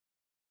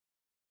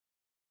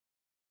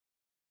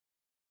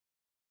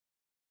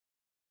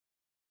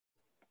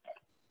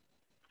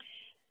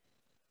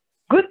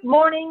Good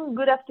morning,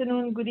 good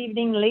afternoon, good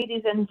evening,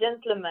 ladies and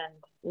gentlemen.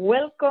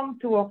 Welcome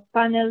to our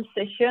panel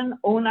session,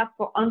 ONAP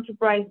for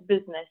Enterprise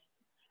Business.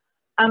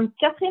 I'm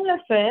Catherine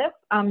Lefèvre.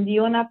 I'm the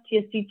ONAP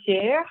TSC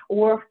Chair,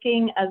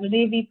 working as an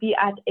AVP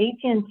at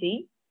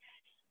AT&T.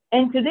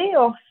 And today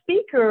our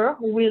speaker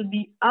will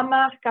be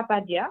Amar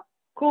Kapadia,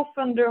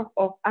 co-founder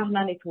of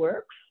Aarna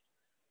Networks,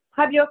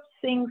 Prabhjot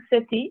Singh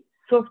Sethi,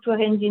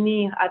 software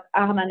engineer at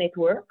Aarna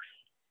Networks,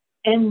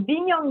 and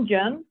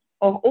Byung-Woo,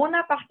 our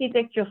ONAP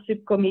Architecture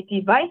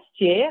Subcommittee Vice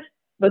Chair,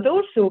 but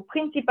also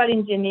Principal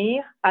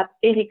Engineer at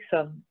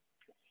Ericsson.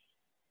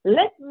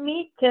 Let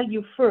me tell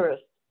you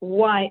first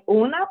why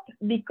ONAP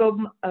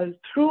become a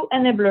true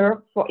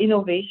enabler for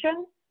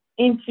innovation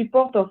in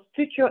support of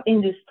future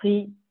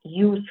industry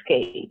use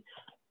case.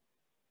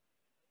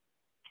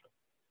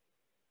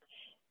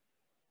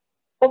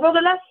 Over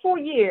the last 4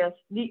 years,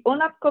 the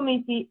ONAP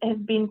committee has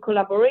been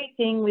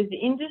collaborating with the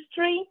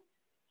industry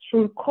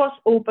through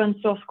cross-open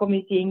source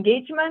community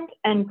engagement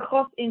and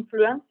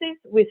cross-influences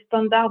with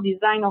standard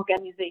design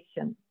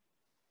organizations.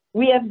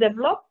 We have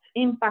developed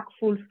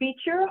impactful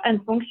features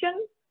and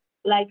functions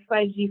like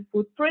 5G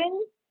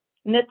footprint,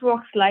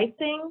 network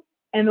slicing,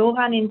 and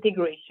O-RAN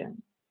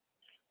integration.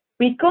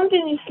 We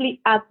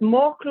continuously add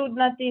more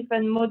cloud-native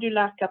and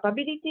modular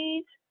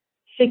capabilities,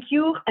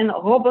 secure and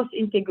robust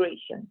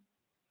integration.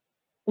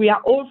 We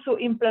are also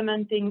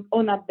implementing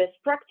ONAP best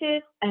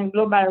practice and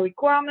global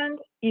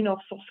requirements in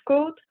our source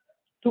code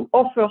to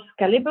offer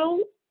scalable,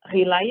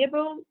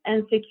 reliable,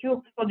 and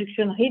secure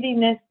production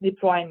readiness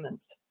deployment.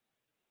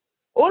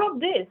 All of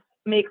this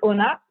make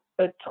ONAP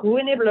a true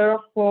enabler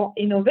for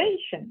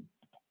innovation.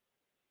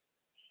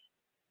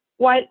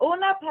 While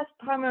ONAP has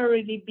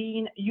primarily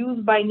been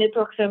used by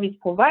network service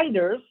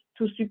providers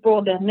to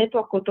support their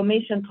network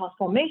automation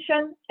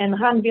transformation and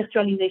RAN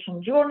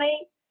virtualization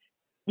journey,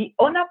 the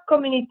ONAP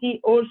community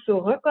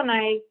also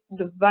recognizes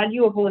the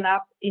value of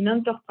ONAP in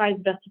enterprise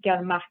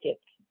vertical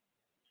markets.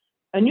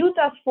 A new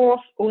task force,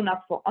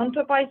 ONAP for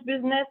Enterprise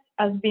Business,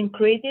 has been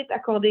created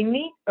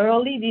accordingly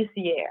early this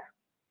year.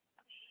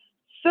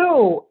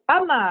 So,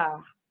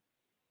 Amar,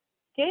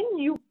 can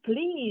you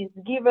please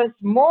give us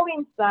more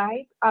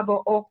insight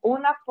about our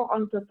ONAP for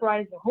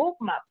Enterprise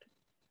roadmap?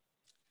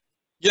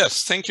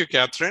 Yes, thank you,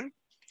 Catherine.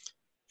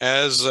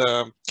 As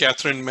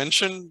Catherine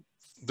mentioned,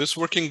 this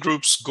working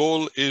group's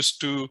goal is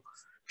to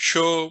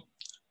show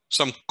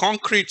some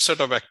concrete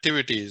set of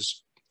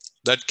activities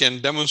that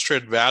can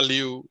demonstrate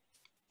value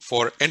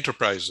for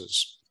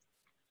enterprises.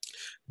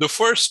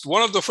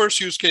 One of the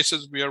first use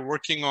cases we are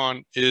working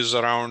on is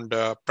around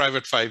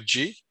private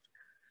 5G.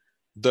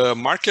 The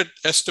market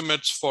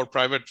estimates for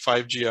private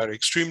 5G are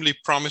extremely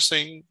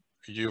promising.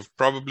 You've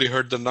probably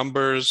heard the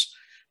numbers.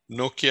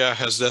 Nokia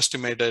has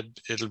estimated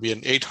it'll be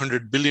an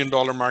 $800 billion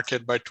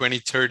market by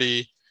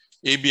 2030.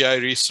 ABI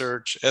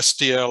Research,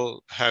 STL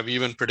have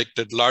even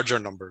predicted larger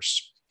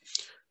numbers.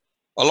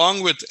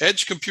 Along with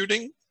edge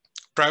computing,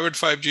 private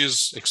 5G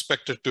is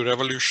expected to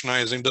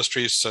revolutionize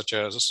industries such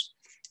as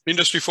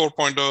Industry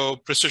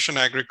 4.0, precision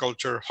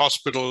agriculture,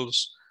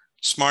 hospitals,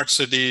 smart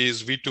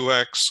cities,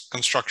 V2X,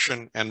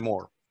 construction, and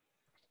more.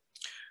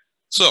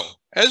 So,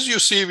 as you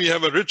see, we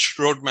have a rich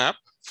roadmap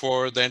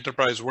for the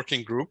enterprise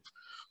working group.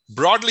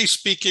 Broadly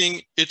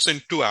speaking, it's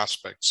in two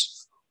aspects.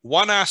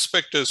 One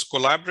aspect is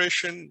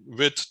collaboration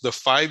with the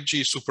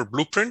 5G Super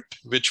Blueprint,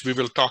 which we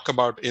will talk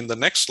about in the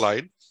next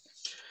slide,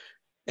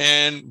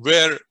 and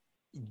where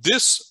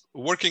this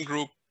working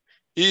group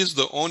is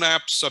the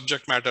ONAP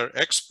subject matter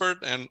expert,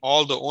 and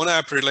all the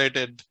ONAP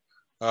related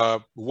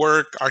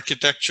work,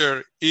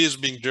 architecture is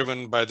being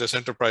driven by this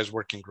enterprise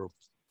working group.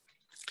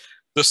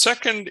 The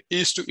second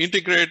is to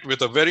integrate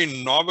with a very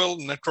novel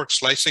network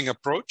slicing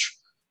approach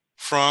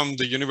from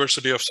the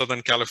University of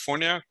Southern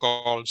California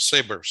called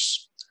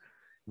SABRS,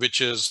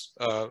 which is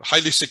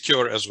highly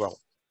secure as well.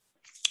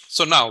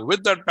 So now,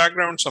 with that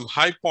background, some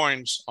high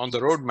points on the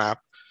roadmap.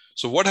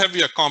 So what have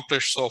we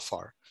accomplished so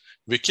far?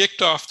 We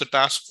kicked off the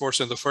task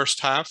force in the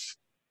first half.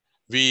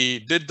 We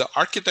did the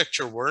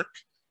architecture work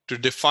to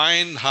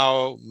define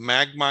how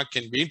Magma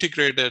can be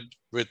integrated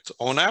with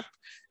ONAP,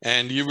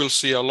 and you will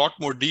see a lot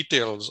more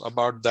details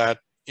about that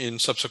in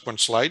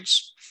subsequent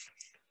slides.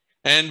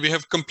 And we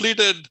have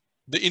completed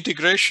the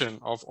integration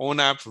of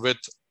ONAP with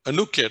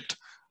ANUKit.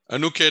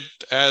 ANUKit,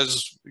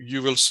 as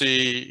you will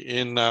see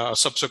in a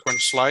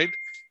subsequent slide,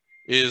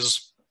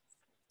 is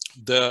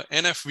the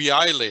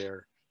NFVI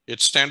layer.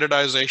 It's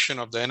standardization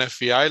of the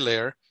NFVI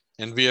layer,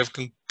 and we have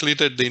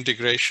completed the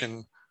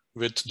integration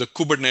with the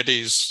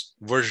Kubernetes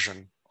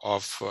version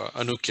of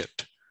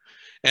ANUKit.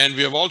 And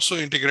we have also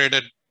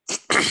integrated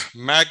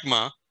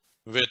Magma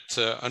with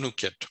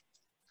ANUKit.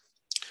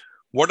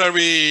 What are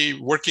we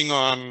working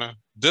on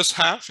this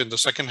half, in the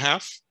second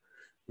half?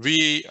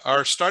 We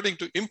are starting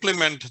to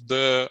implement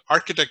the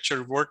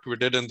architecture work we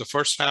did in the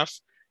first half,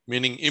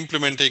 meaning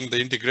implementing the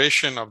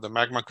integration of the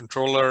Magma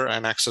controller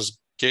and access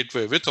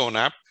gateway with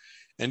ONAP.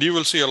 And you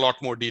will see a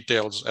lot more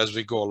details as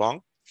we go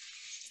along.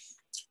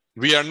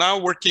 We are now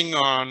working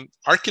on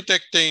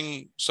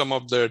architecting some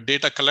of the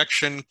data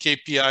collection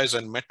KPIs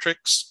and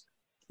metrics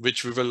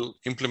which we will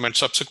implement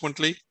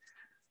subsequently.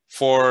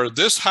 For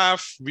this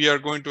half, we are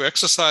going to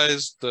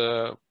exercise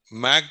the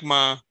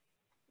Magma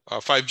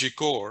 5G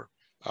core,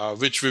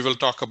 which we will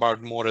talk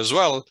about more as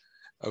well,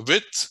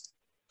 with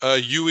a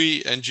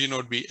UE and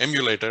G-Node-B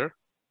emulator.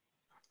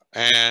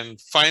 And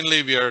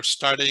finally, we are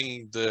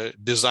starting the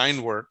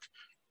design work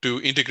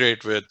to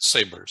integrate with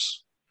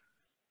Sabres.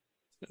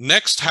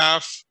 Next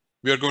half,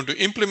 we are going to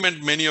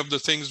implement many of the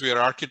things we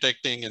are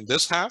architecting in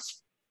this half.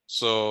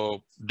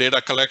 So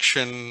data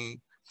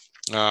collection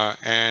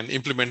and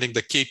implementing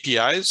the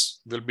KPIs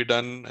will be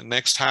done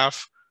next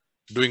half,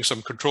 doing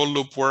some control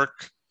loop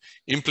work,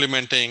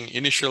 implementing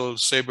initial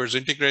Sabres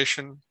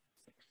integration,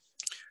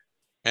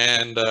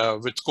 and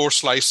with core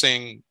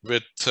slicing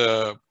with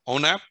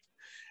ONAP.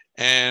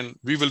 And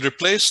we will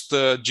replace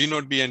the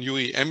G-Node-B and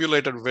UE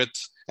emulator with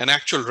an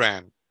actual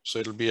RAN. So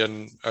it'll be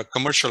a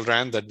commercial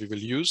RAN that we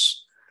will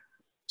use.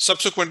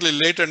 Subsequently,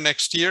 later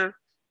next year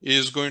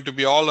is going to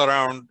be all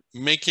around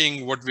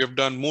making what we have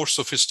done more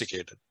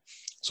sophisticated.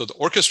 So the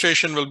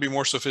orchestration will be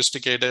more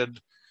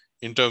sophisticated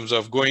in terms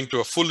of going to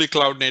a fully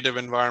cloud native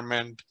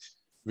environment.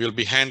 We'll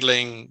be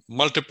handling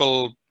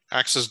multiple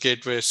access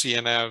gateway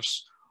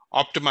CNFs,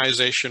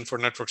 optimization for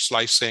network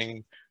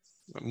slicing,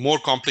 more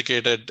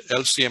complicated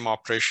LCM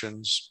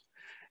operations.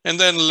 And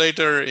then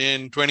later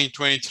in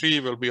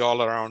 2023 will be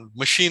all around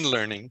machine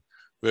learning,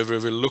 where we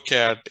will look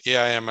at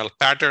AI/ML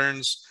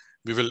patterns.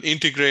 We will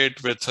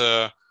integrate with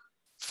a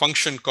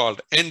function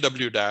called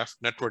NWDAF,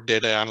 Network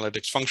Data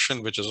Analytics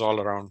Function, which is all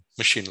around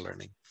machine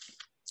learning.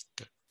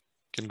 Okay.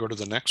 Can go to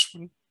the next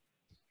one.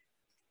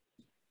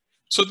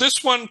 So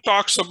this one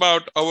talks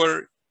about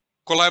our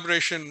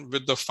collaboration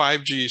with the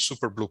 5G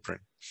Super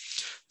Blueprint.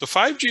 The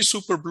 5G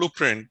Super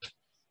Blueprint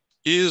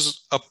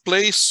is a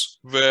place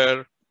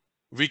where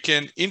we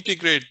can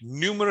integrate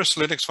numerous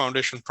Linux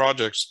Foundation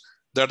projects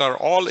that are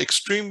all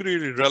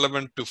extremely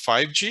relevant to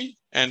 5G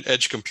and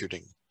edge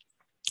computing.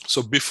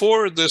 So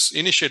before this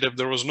initiative,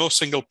 there was no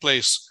single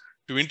place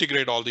to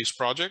integrate all these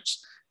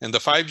projects, and the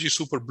 5G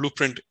Super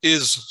Blueprint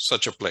is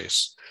such a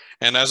place.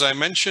 And as I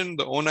mentioned,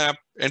 the ONAP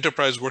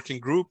Enterprise Working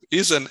Group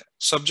is a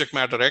subject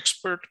matter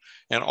expert,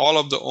 and all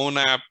of the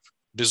ONAP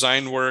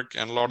design work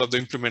and a lot of the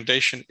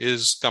implementation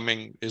is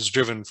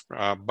driven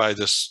by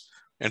this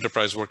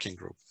Enterprise Working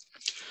Group.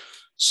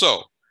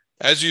 So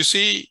as you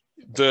see,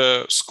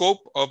 the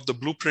scope of the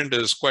blueprint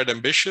is quite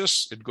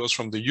ambitious. It goes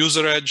from the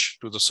user edge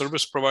to the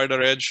service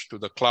provider edge to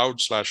the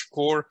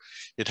cloud/core.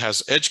 It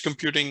has edge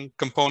computing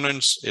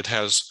components. It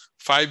has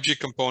 5G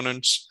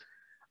components.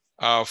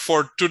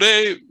 For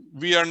today,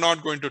 we are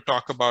not going to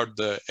talk about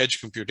the edge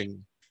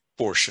computing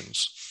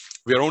portions.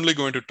 We are only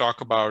going to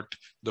talk about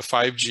the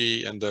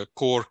 5G and the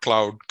core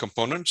cloud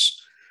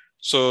components.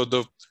 So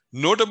the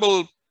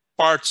notable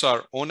parts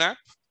are ONAP.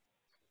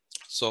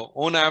 So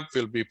ONAP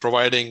will be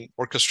providing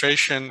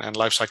orchestration and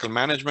lifecycle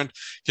management.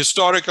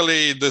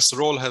 Historically, this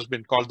role has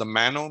been called the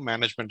MANO,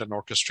 Management and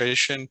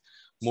Orchestration.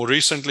 More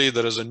recently,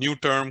 there is a new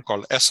term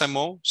called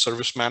SMO,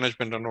 Service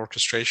Management and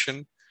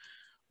Orchestration.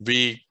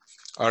 We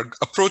are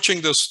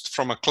approaching this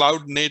from a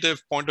cloud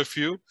native point of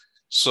view.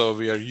 So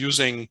we are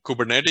using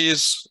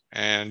Kubernetes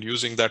and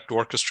using that to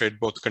orchestrate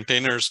both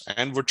containers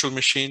and virtual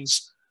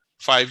machines.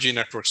 5G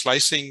network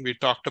slicing we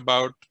talked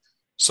about.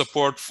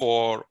 Support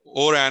for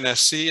ORAN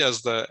SC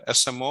as the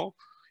SMO.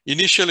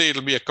 Initially,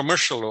 it'll be a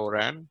commercial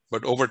ORAN,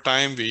 but over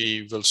time,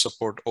 we will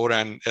support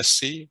ORAN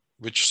SC,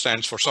 which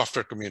stands for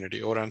Software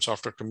Community, ORAN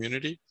Software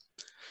Community.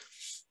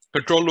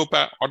 Control loop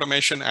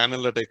automation,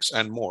 analytics,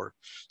 and more.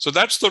 So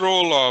that's the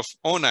role of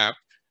ONAP.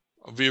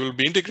 We will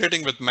be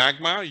integrating with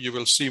Magma. You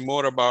will see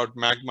more about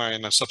Magma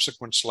in a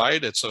subsequent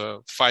slide. It's a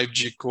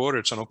 5G core.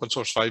 It's an open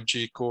source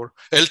 5G core,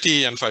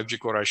 LTE and 5G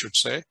core, I should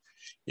say,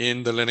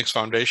 in the Linux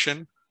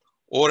Foundation.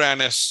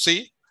 ORAN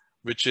SC,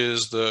 which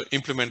is the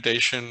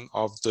implementation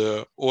of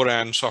the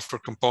ORAN software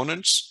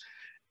components.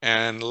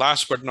 And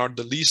last but not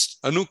the least,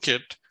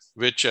 AnuKit,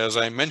 which, as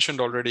I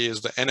mentioned already,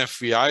 is the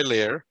NFVI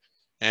layer.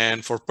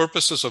 And for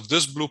purposes of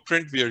this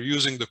blueprint, we are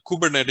using the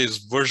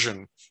Kubernetes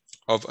version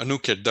of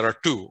AnuKit. There are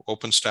two,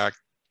 OpenStack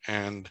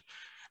and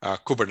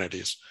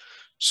Kubernetes.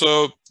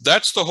 So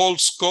that's the whole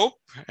scope.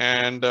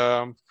 And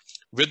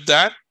with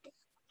that,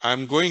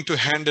 I'm going to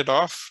hand it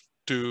off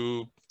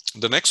to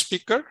the next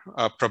speaker,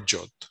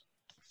 Prabhjot.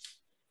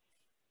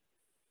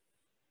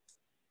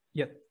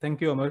 Yeah,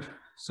 thank you, Amar.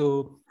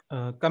 So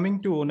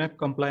coming to ONAP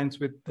compliance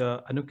with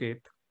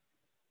AnuKit,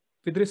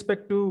 with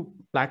respect to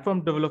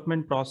platform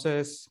development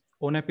process,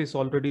 ONAP is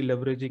already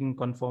leveraging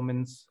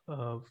conformance,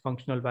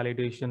 functional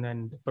validation,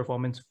 and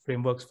performance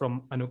frameworks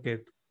from AnuKit.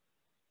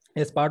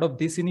 As part of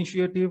this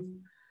initiative,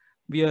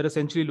 we are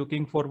essentially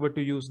looking forward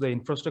to use the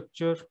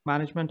infrastructure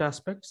management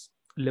aspects,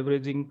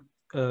 leveraging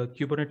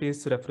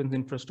Kubernetes reference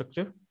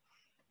infrastructure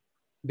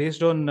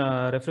based on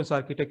reference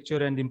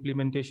architecture and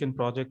implementation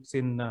projects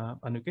in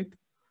AnuKit.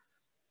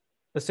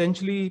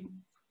 Essentially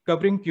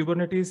covering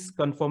Kubernetes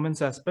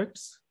conformance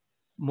aspects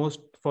most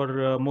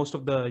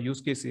of the use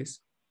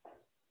cases,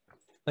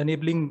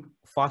 enabling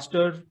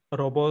faster,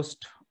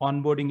 robust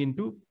onboarding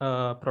into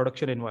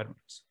production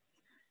environments.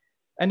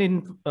 And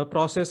in a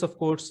process, of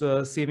course,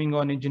 saving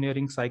on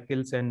engineering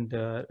cycles and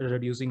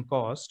reducing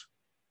cost.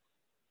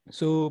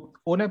 So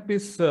ONAP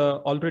is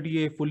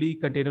already a fully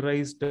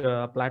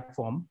containerized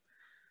platform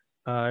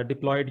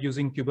deployed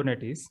using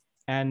Kubernetes.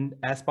 And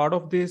as part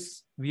of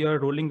this, we are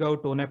rolling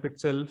out ONAP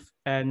itself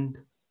and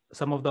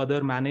some of the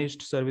other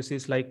managed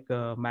services like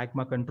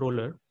Magma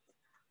Controller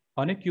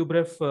on a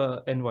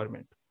KubeRef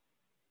environment,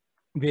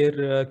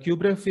 where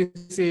KubeRef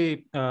is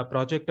a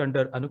project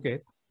under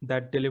Anuket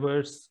that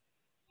delivers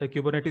a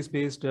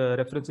Kubernetes-based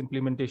reference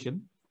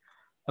implementation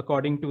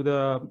according to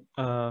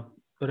the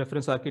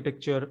reference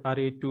architecture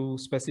RA2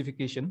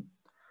 specification,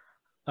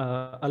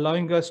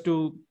 allowing us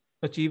to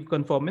achieve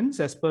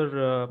conformance as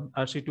per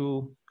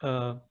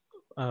RC2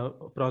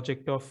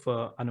 project of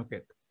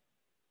Anuket.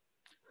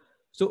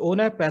 So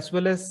ONAP as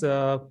well as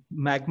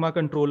Magma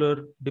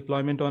Controller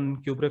deployment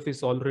on KubeRef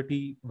is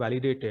already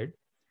validated,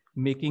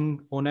 making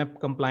ONAP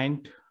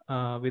compliant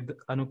with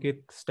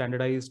Anuket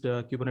standardized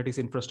Kubernetes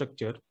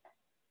infrastructure.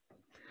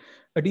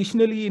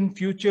 Additionally, in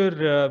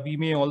future, we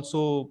may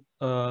also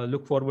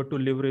look forward to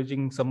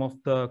leveraging some of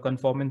the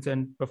conformance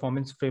and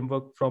performance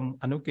framework from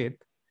Anuket,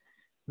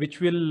 which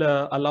will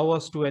allow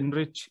us to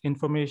enrich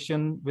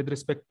information with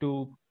respect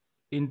to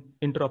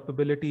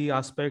interoperability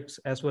aspects,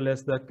 as well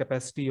as the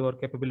capacity or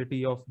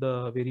capability of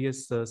the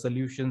various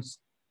solutions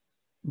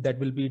that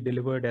will be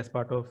delivered as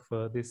part of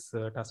this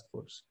task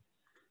force.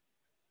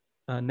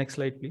 Next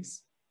slide,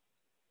 please.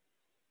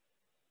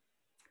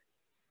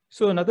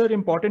 So another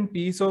important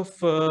piece of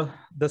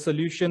the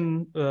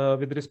solution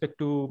with respect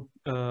to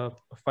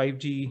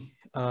 5G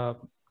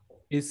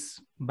is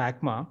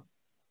Magma.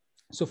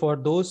 So for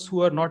those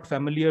who are not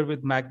familiar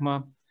with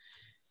Magma,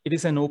 it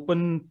is an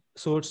open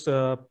source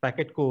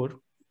packet core,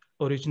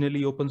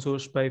 originally open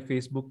sourced by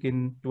Facebook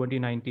in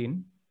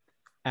 2019,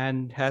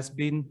 and has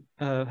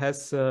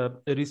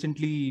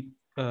recently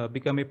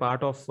become a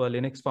part of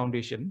Linux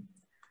Foundation.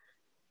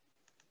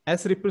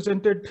 As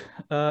represented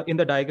in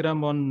the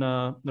diagram on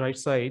the right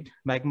side,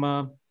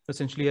 Magma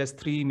essentially has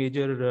three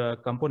major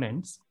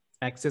components: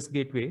 access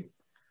gateway,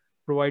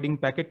 providing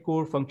packet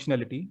core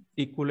functionality,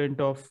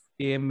 equivalent of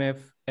AMF,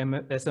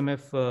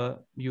 SMF,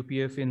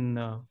 UPF in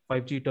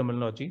 5G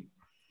terminology.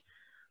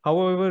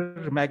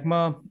 However,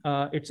 Magma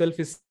itself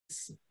is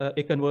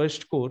a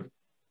converged core,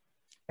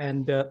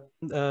 and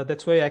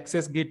that's why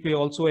access gateway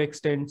also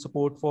extends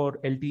support for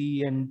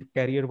LTE and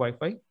carrier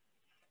Wi-Fi.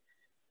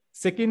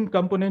 Second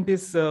component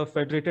is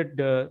federated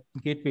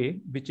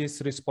gateway, which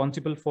is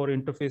responsible for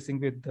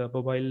interfacing with the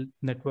mobile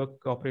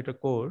network operator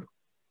core.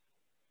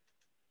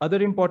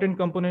 Other important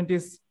component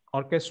is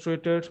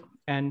orchestrator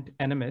and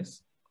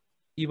NMS.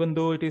 Even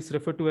though it is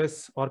referred to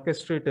as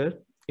orchestrator,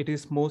 it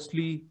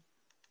mostly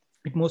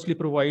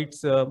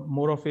provides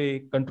more of a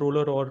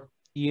controller or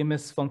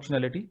EMS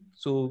functionality.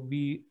 So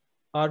we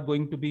are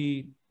going to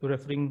be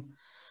referring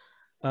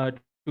to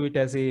it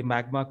as a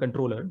Magma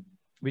controller,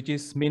 which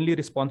is mainly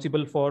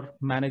responsible for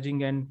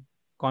managing and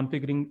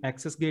configuring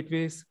access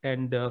gateways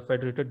and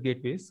federated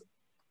gateways,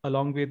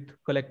 along with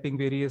collecting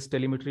various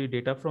telemetry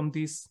data from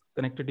these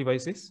connected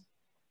devices.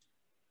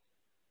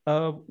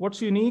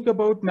 What's unique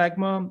about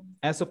Magma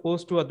as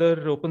opposed to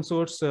other open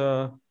source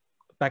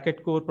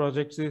packet core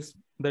projects is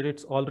that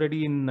it's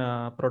already in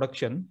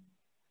production.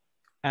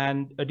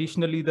 And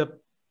additionally, the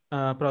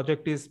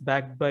project is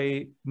backed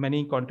by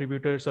many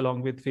contributors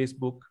along with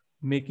Facebook,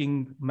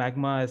 making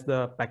Magma as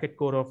the packet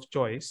core of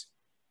choice.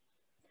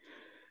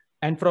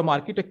 And from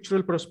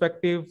architectural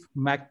perspective,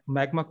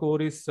 Magma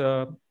core is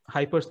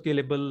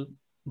hyperscalable,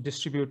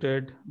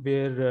 distributed,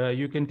 where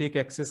you can take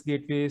access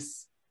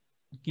gateways,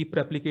 keep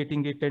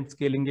replicating it and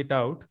scaling it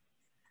out.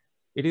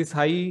 It is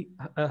highly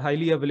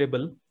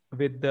available,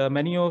 with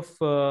many of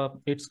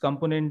its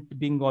component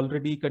being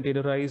already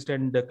containerized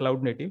and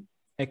cloud native,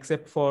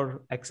 except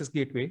for access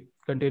gateway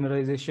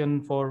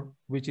containerization, for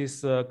which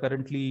is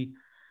currently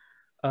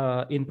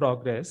in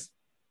progress.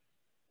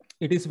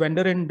 It is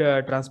vendor and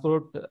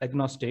transport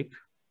agnostic,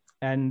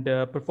 and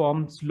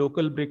performs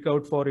local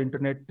breakout for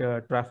internet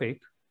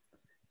traffic.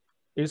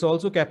 It is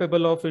also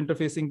capable of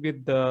interfacing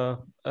with the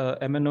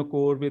MNO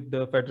core with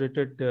the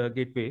federated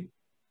gateway,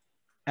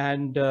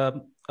 and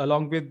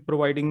along with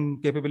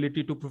providing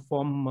capability to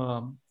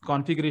perform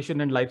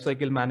configuration and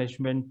lifecycle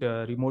management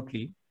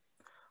remotely.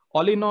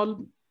 All in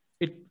all,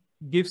 it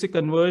gives a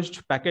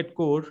converged packet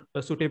core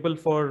suitable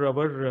for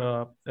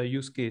our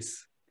use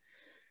case.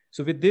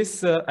 So with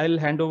this, I'll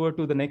hand over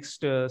to the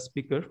next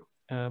speaker,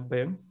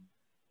 Byung.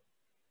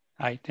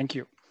 Hi, thank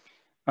you.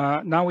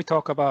 Now we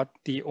talk about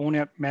the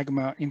ONAP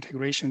Magma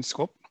integration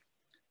scope.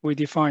 We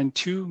define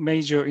two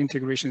major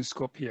integration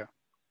scope here: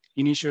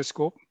 initial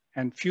scope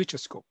and future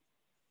scope.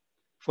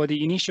 For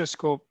the initial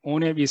scope,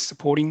 ONAP is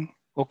supporting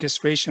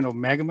orchestration of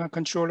Magma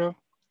controller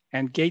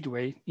and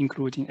gateway,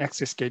 including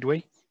access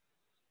gateway.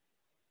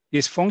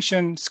 This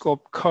function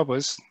scope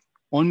covers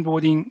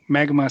onboarding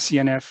Magma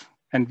CNF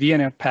and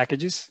VNF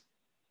packages,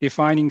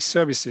 defining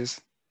services,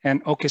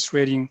 and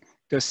orchestrating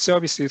the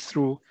services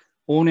through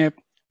ONAP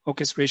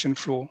orchestration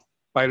flow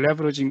by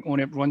leveraging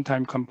ONAP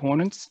runtime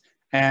components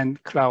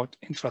and cloud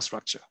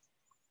infrastructure.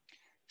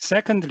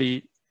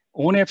 Secondly,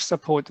 ONAP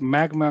support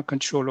Magma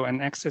controller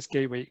and access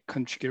gateway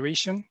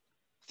configuration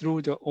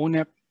through the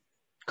ONAP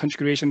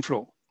configuration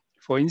flow.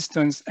 For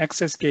instance,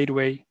 access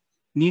gateway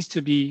needs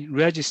to be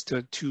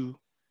registered to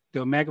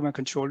the Magma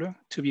controller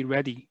to be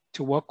ready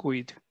to work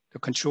with the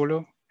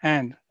controller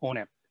and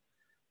ONAP.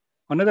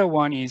 Another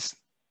one is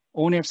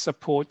ONAP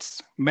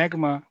supports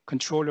Magma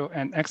controller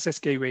and access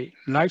gateway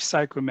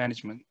lifecycle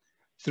management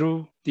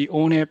through the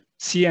ONAP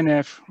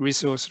CNF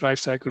resource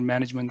lifecycle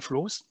management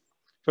flows.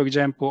 For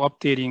example,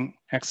 updating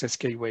access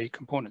gateway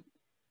component.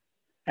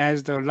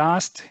 As the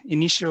last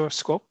initial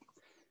scope,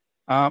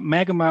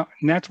 Magma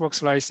network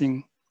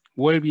slicing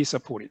will be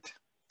supported.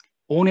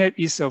 ONAP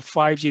is a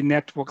 5G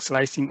network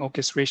slicing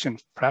orchestration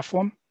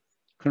platform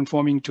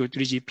conforming to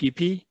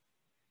 3GPP.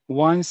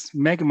 Once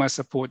Magma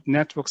support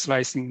network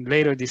slicing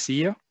later this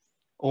year,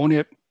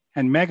 ONAP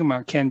and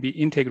Magma can be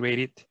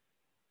integrated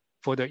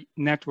for the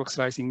network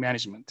slicing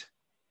management.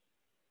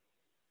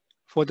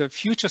 For the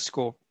future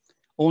scope,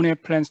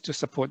 ONAP plans to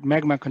support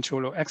Magma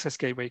controller access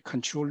gateway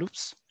control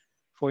loops.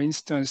 For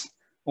instance,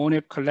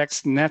 ONAP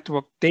collects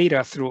network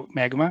data through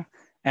Magma,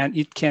 and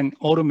it can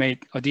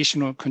automate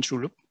additional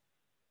control loop,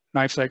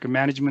 lifecycle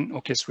management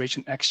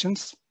orchestration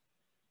actions.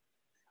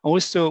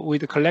 Also,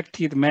 with the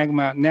collected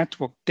Magma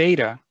network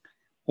data,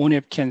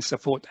 ONAP can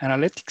support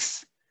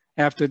analytics.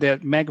 After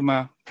that,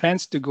 Magma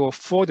plans to go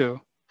further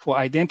for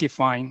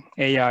identifying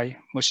AI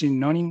machine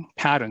learning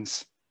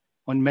patterns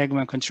on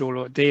Magma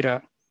controller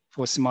data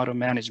for smarter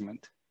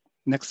management.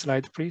 Next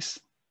slide, please.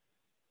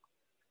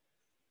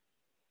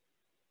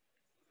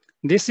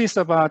 This is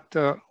about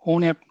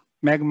ONAP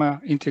Magma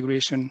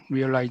integration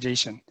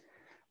realization.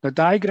 The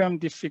diagram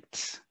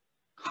depicts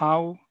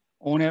how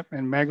ONAP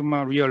and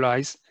Magma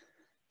realize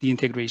the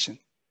integration.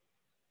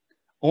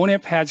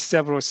 ONAP has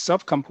several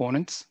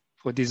subcomponents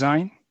for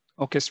design,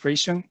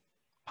 orchestration,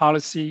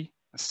 policy,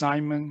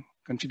 assignment,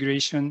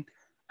 configuration,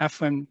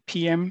 FM,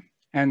 PM,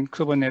 and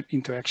Kubernetes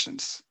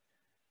interactions.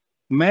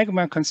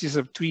 Magma consists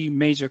of three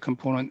major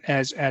components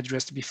as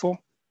addressed before: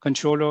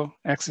 controller,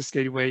 access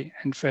gateway,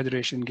 and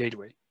federation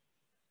gateway.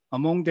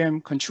 Among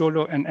them,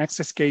 controller and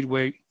access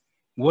gateway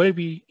will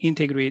be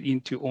integrated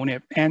into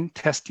ONAP and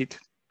tested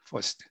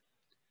first.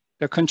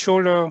 The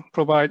controller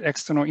provides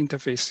external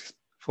interface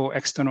for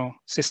external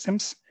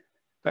systems.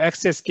 The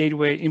access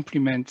gateway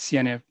implements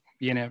CNF,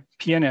 BNF,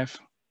 PNF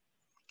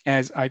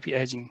as IP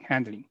edging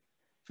handling.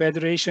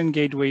 Federation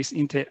gateways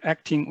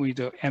interacting with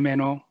the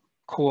MNO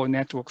core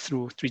network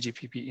through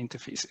 3GPP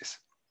interfaces.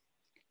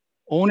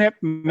 ONAP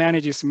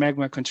manages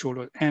Magma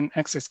controller and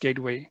access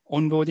gateway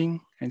onboarding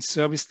and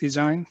service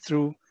design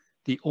through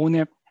the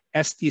ONAP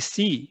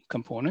SDC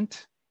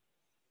component.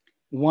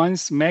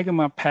 Once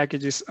Magma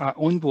packages are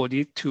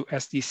onboarded to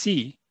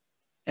SDC,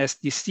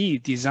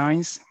 SDC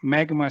designs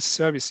Magma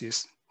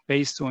services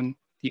based on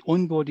the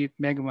onboarded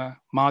Magma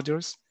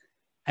modules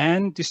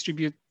and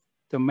distribute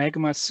the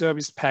Magma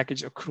service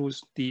package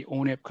across the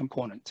ONAP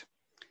component.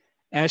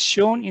 As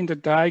shown in the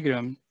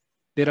diagram,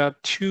 there are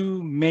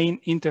two main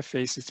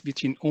interfaces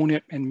between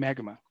ONAP and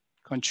Magma: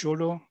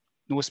 controller,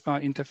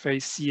 northbound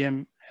interface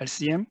CM,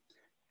 LCM,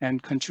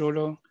 and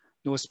controller,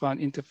 northbound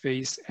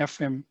interface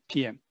FM,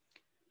 PM.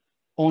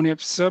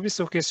 ONAP service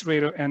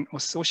orchestrator and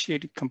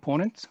associated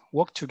components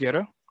work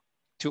together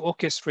to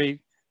orchestrate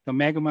the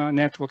Magma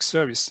network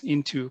service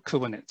into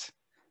Kubernetes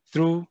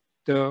through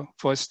the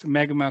first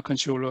Magma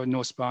controller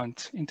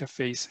northbound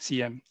interface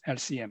CM,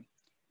 LCM.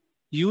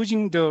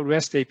 Using the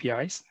REST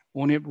APIs,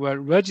 ONAP will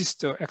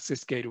register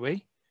access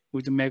gateway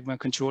with the Magma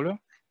controller,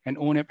 and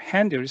ONAP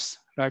handles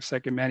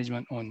lifecycle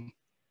management on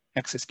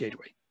access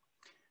gateway.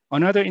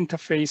 Another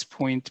interface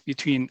point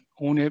between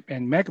ONAP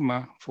and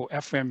Magma for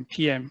FM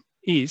PM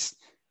is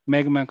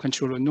Magma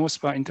controller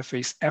northbound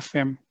interface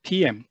FM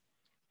PM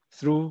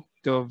through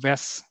the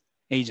VES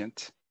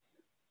agent.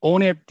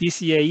 ONAP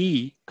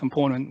DCAE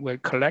component will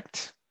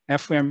collect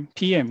FM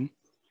PM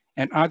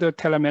and other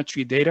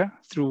telemetry data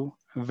through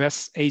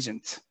VES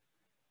agent.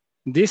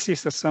 This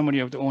is a summary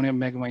of the ONAP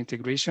Magma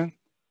integration.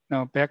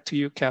 Now back to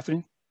you,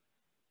 Catherine.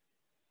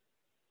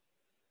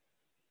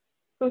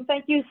 So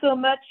thank you so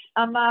much,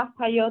 Amar,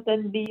 Prabhjot,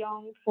 and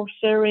Byung for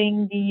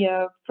sharing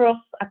the first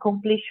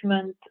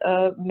accomplishment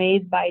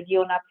made by the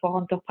ONAP for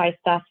Enterprise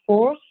Task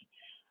Force,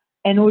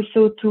 and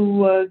also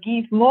to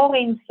give more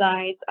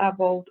insight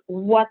about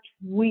what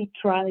we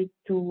try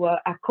to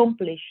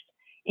accomplish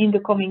in the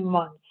coming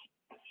months.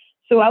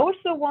 So I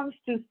also want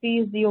to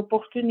seize the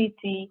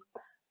opportunity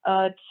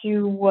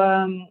to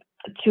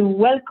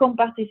welcome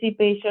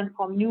participation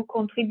from new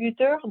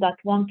contributors that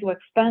want to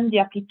expand the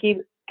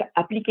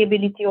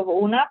applicability of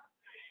ONAP.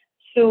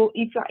 So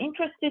if you're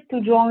interested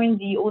to join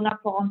the ONAP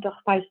for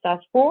Enterprise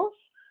Task Force,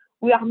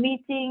 we are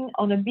meeting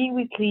on a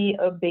bi-weekly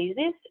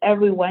basis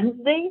every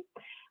Wednesday.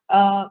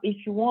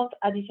 If you want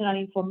additional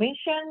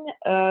information,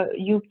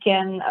 you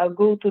can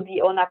go to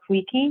the ONAP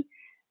wiki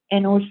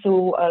and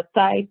also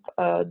type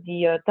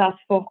the task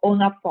for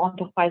ONAP for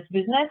Enterprise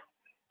Business.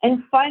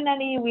 And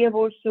finally, we have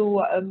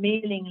also a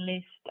mailing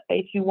list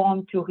if you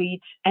want to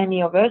reach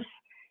any of us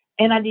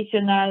and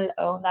additional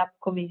ONAP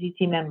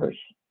community members.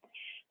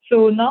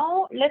 So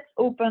now let's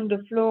open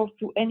the floor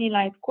to any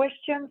live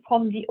questions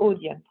from the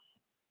audience.